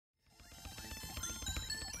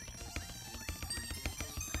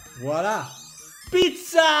Voila!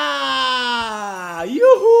 Pizza!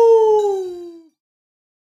 Yoo-hoo!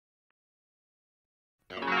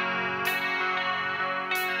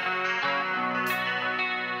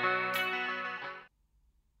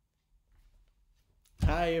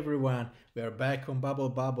 Hi everyone, we are back on Bubble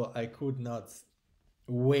Bobble. I could not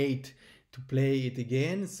wait to play it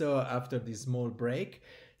again, so after this small break.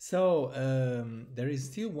 There is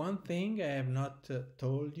still one thing I have not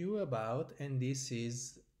told you about, and this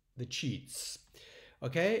is the cheats.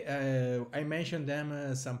 Okay, I mentioned them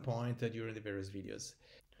at some point during the various videos.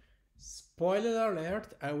 Spoiler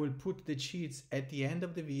alert, I will put the cheats at the end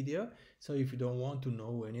of the video, so if you don't want to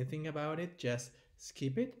know anything about it, just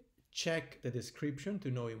skip it, check the description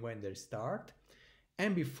to know when they start.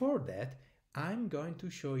 And before that, I'm going to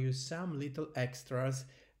show you some little extras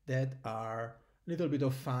that are a little bit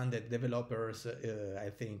of fun that developers, I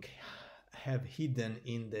think, have hidden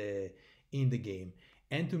in the game.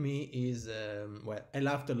 And to me is, well, I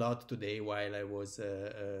laughed a lot today while I was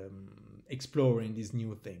exploring these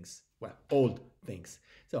new things, well, old things.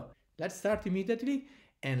 So let's start immediately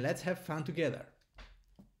and let's have fun together.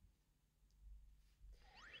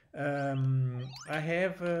 I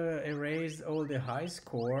have erased all the high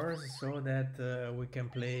scores so that we can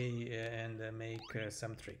play and make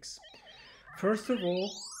some tricks. First of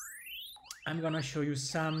all, I'm gonna show you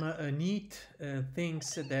some neat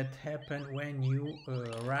things that happen when you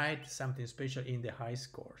write something special in the high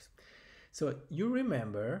scores. So you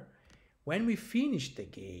remember when we finished the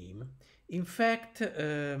game, in fact,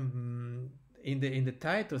 in the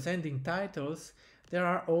titles, ending titles, there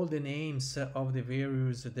are all the names of the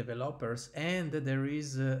various developers, and there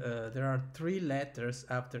are 3 letters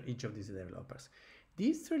after each of these developers.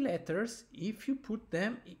 These 3 letters, if you put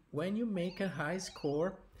them when you make a high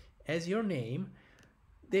score as your name,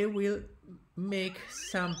 they will make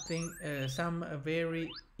something, some very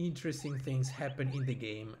interesting things happen in the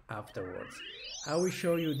game afterwards. I will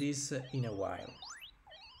show you this in a while.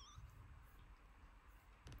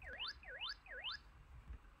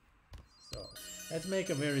 So let's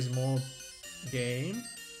make a very small game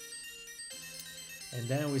and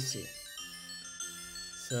then we see.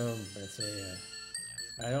 So let's say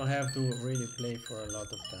I don't have to really play for a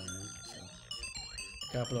lot of time, so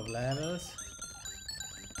a couple of levels,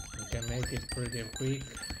 we can make it pretty quick.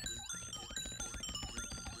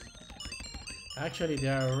 Actually they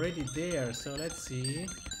are already there, so let's see.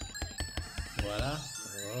 Voila.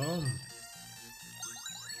 Boom.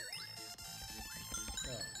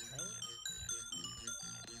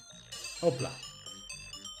 Hopla.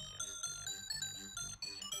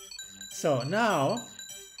 So now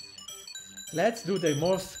let's do the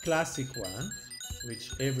most classic one,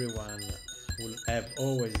 which everyone will have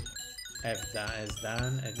always has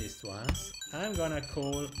done at least once. I'm gonna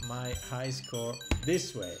call my high score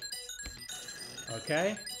this way.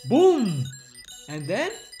 Okay? Boom! And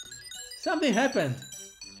then something happened.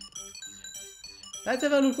 Let's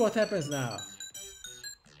have a look what happens now.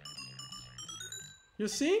 You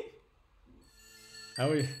see?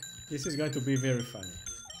 This is going to be very funny.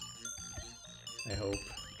 I hope.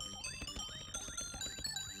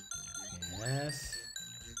 Yes.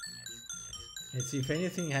 Let's see if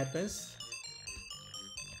anything happens.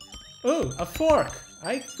 Oh, a fork!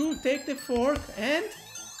 I could take the fork and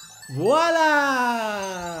voila!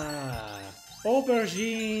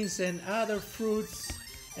 Aubergines and other fruits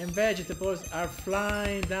and vegetables are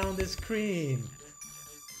flying down the screen.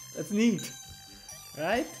 That's neat,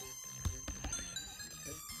 right?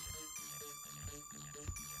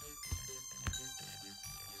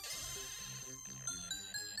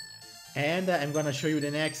 And I'm gonna show you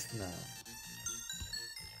the next now.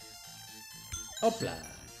 Hopla.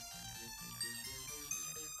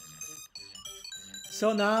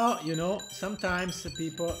 So now, you know, sometimes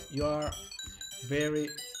people, you are very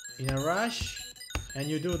in a rush and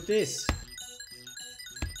you do this.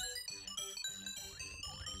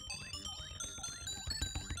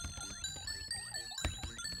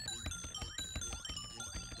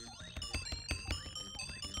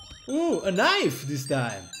 Ooh, a knife this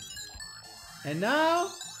time. And now,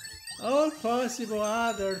 all possible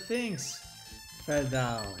other things fell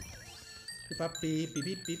down.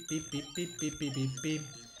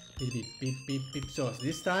 So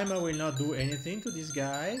this time I will not do anything to these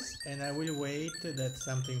guys, and I will wait that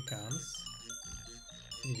something comes.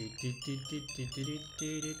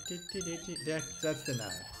 That's the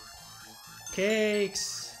knife.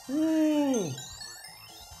 Cakes! Ooh!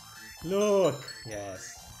 Look!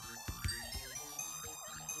 Yes.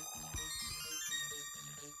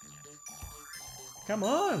 Come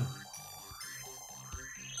on!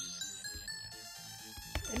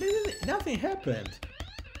 Nothing happened.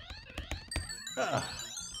 Ah,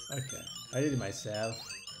 okay, I did it myself.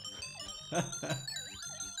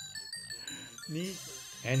 Neat.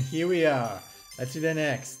 And here we are. Let's do the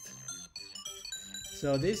next.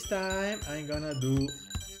 So this time I'm gonna do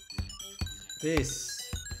this.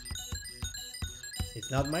 It's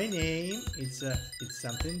not my name. It's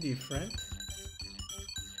something different.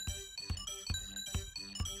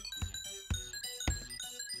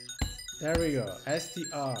 There we go.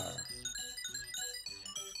 STR.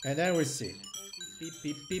 And then we see. Beep,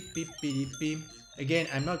 beep, beep, beep, beep, beep. Again,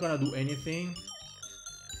 I'm not gonna do anything.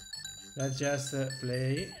 Let's just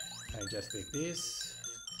play. I just take this.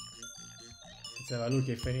 Let's have a look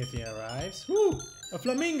if anything arrives. Woo! A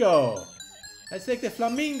flamingo! Let's take the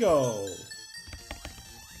flamingo!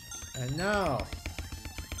 And now...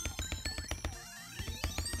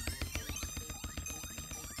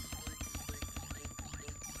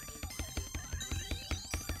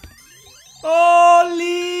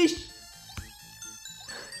 Holy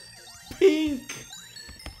pink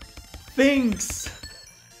things!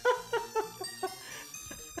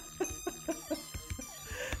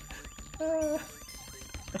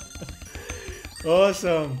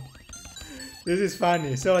 Awesome! This is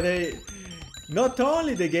funny. So not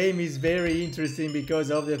only the game is very interesting because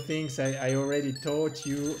of the things I already taught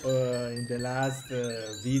you in the last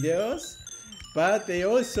videos, but they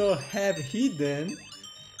also have hidden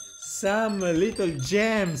some little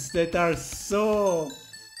gems that are so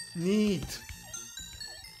neat.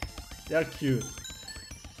 They're cute.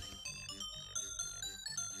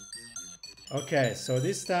 Okay, so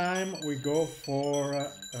this time we go for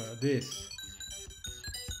this.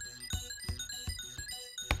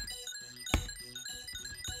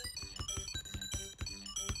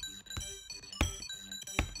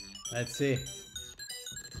 Let's see.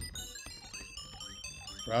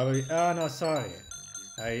 Probably. Oh no, sorry.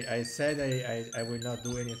 I said I will not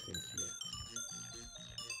do anything here.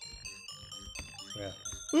 Well.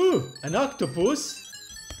 Ooh, an octopus.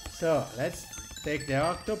 So let's take the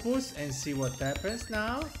octopus and see what happens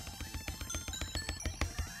now.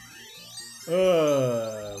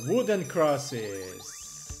 Wooden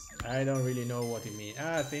crosses. I don't really know what it means.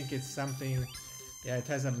 I think it's something. Yeah, it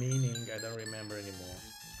has a meaning. I don't remember anymore.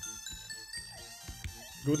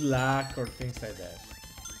 Good luck or things like that.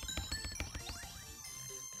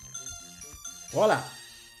 Voila!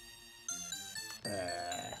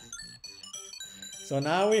 So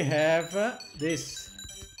now we have this.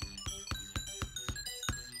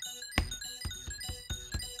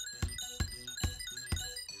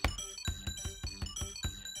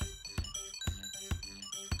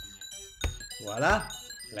 Voila!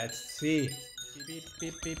 Let's see.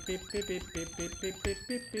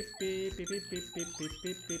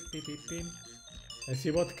 Let's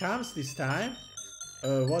see what comes this time.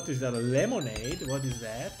 What is that? A lemonade? What is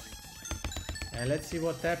that? And let's see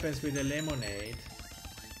what happens with the lemonade.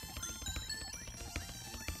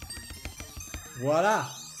 Voila!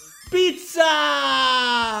 Pizza!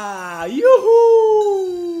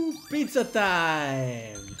 Yoo-hoo! Pizza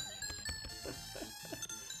time!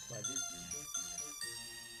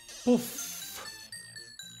 Poof!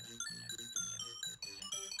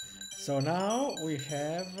 So now we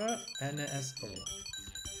have NSO.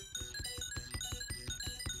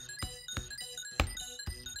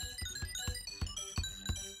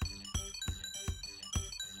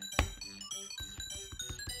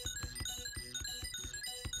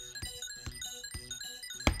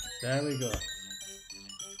 There we go.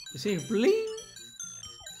 You see, bling!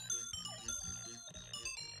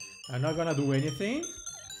 I'm not gonna do anything.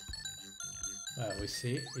 We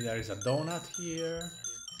see there is a donut here.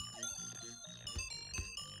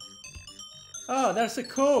 Oh, there's a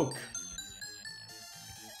Coke.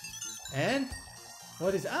 And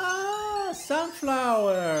what is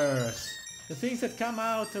sunflowers? The things that come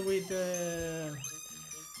out with the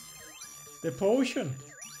potion.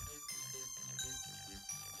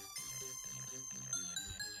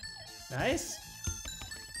 Nice.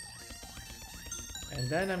 And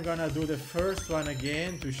then I'm gonna do the first one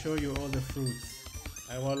again to show you all the fruits.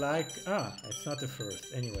 I would like, it's not the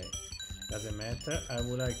first, anyway, doesn't matter. I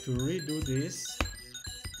would like to redo this,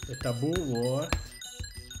 the taboo word.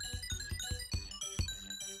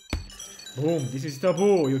 Boom, this is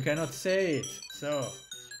taboo, you cannot say it, so.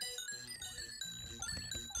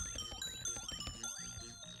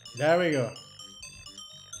 There we go.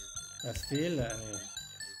 But still,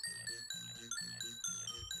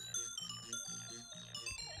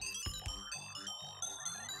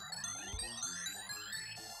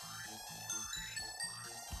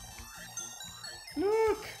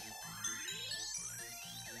 look!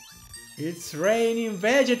 It's raining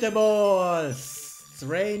vegetables! It's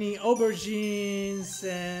raining aubergines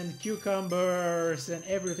and cucumbers and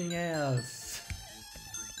everything else.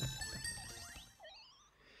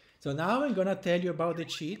 So now I'm gonna tell you about the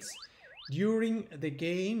cheats. During the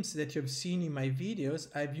games that you've seen in my videos,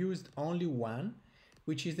 I've used only one,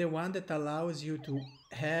 which is the one that allows you to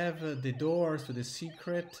have the doors to the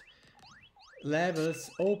secret levels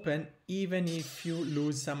open even if you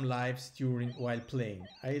lose some lives during while playing.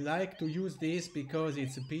 I like to use this because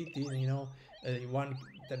it's a pity, you know, one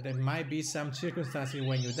that there might be some circumstances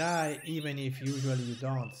when you die, even if usually you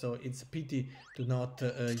don't. So it's a pity to not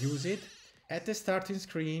use it. At the starting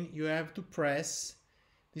screen, you have to press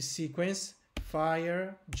this sequence: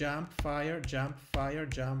 fire, jump,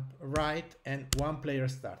 right, and one player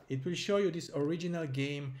start. It will show you this original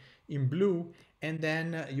game in blue, and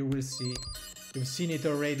then you will see, you've seen it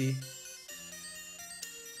already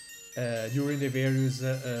during the various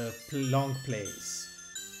long plays.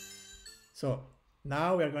 So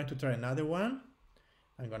now we are going to try another one.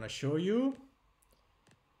 I'm going to show you,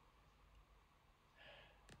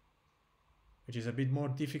 which is a bit more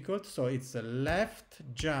difficult. So it's a left,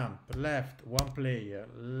 jump, left, one player,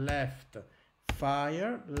 left,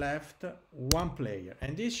 fire, left, one player.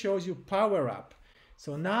 And this shows you power up.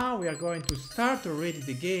 So now we are going to start already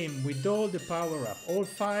the game with all the power up, all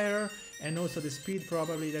fire and also the speed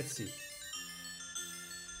probably. Let's see.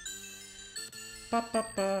 Pa, pa,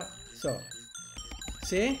 pa. So,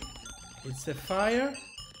 see? It's a fire,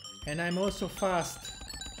 and I'm also fast.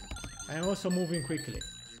 I'm also moving quickly.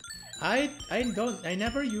 I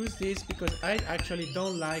never use this because I actually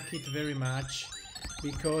don't like it very much,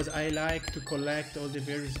 because I like to collect all the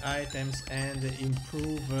various items and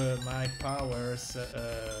improve my powers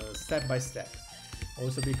step by step.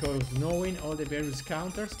 Also because knowing all the various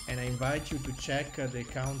counters, and I invite you to check the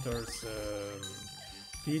counters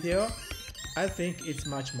video, I think it's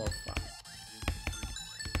much more fun.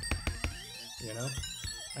 You know?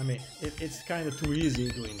 I mean, it's kind of too easy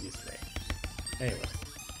doing this way. Anyway.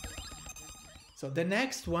 So the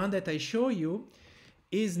next one that I show you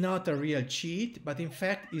is not a real cheat, but in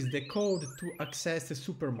fact is the code to access the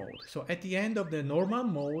super mode. So at the end of the normal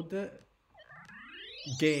mode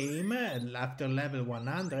game, after level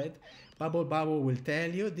 100, Bubble Bobble will tell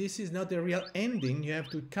you this is not the real ending. You have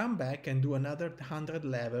to come back and do another 100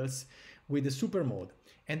 levels with the super mode,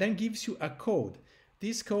 and then gives you a code.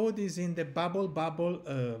 This code is in the Bubble Bobble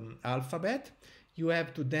alphabet. You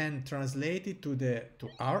have to then translate it to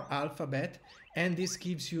our alphabet, and this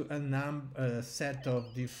gives you a set of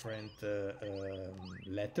different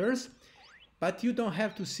letters. But you don't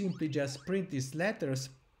have to simply just print these letters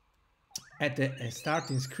at the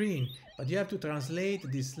starting screen, but you have to translate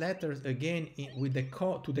these letters again with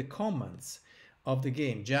to the commands of the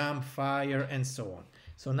game: jump, fire, and so on.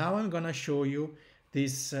 So now I'm gonna show you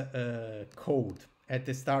this code at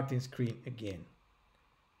the starting screen again.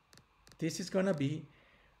 This is gonna be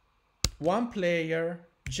one player,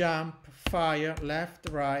 jump, fire, left,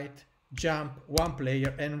 right, jump, one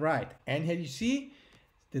player, and right. And here you see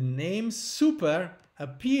the name super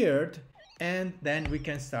appeared, and then we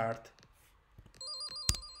can start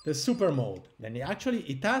the super mode. Then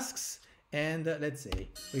it asks, and let's say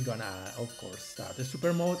we're gonna of course start the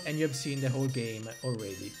super mode, and you have seen the whole game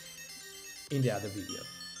already in the other video.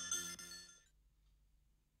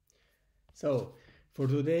 So for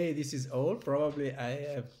today, this is all. Probably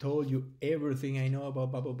I have told you everything I know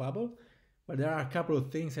about Bubble Bobble, but there are a couple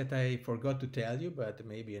of things that I forgot to tell you, but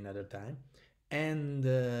maybe another time. And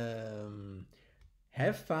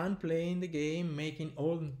have fun playing the game, making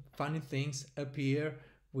all funny things appear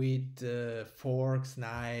with forks,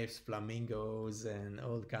 knives, flamingos, and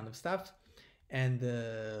all kind of stuff. And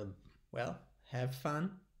well, have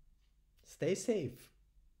fun. Stay safe.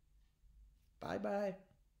 Bye bye.